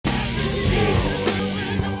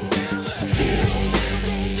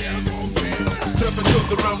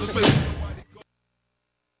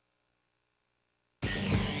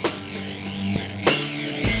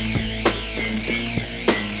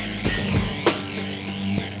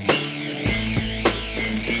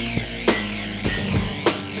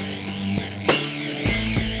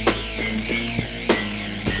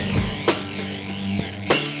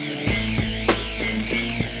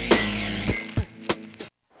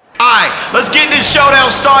Let's get this showdown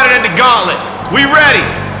started at the Gauntlet. We ready?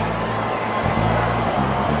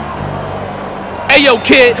 Hey yo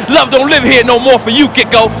kid, love don't live here no more for you,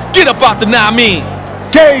 Kicko. Get up out the mean.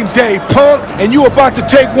 Game day, punk, and you about to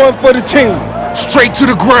take one for the team. Straight to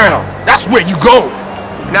the ground. That's where you go.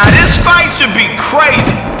 Now this fight should be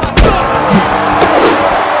crazy.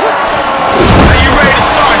 Are you ready to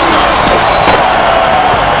start, son?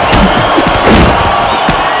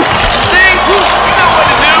 See? You know what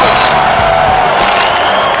to do.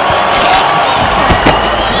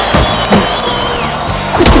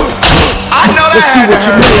 I know that. Let's see what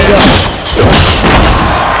you're made of.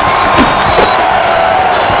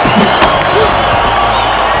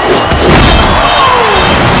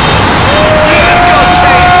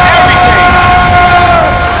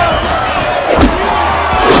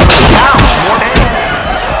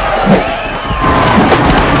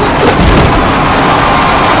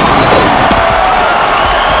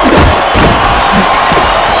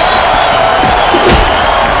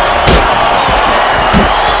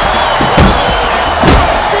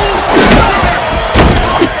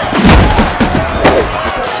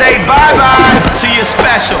 Say bye-bye to your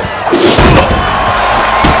special. All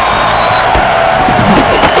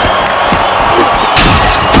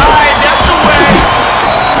right, that's the way.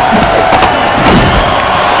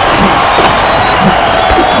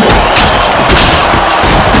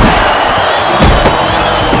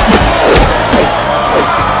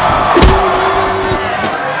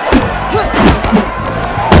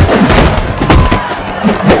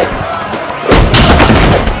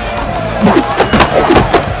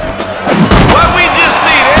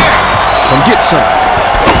 Get some.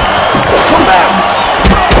 Come back.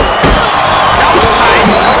 That was tight.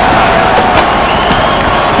 That was tight.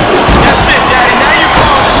 That's it, Daddy. Now you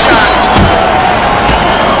call the shots.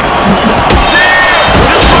 Damn!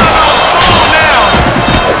 This one of those songs now.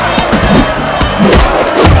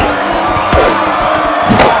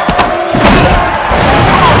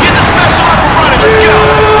 Come on, get the special up and running. Let's go.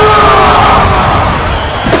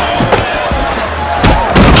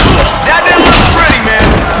 That didn't look pretty, man.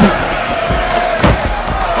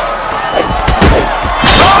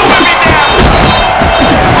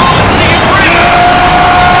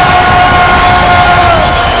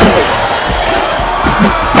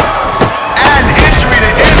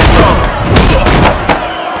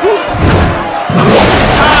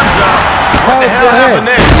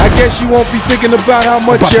 I guess you won't be thinking about how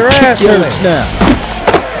much your ass hurts now.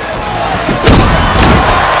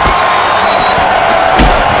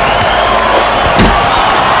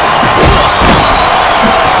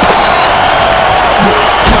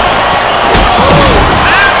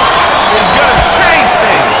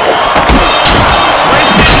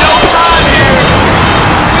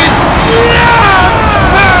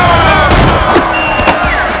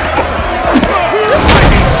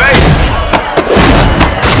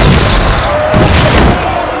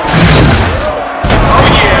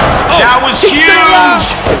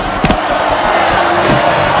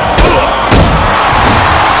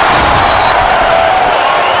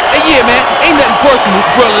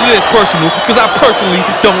 Well, it is personal, because I personally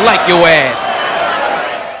don't like your ass.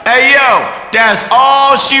 Hey, yo, that's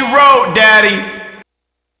all she wrote, Daddy.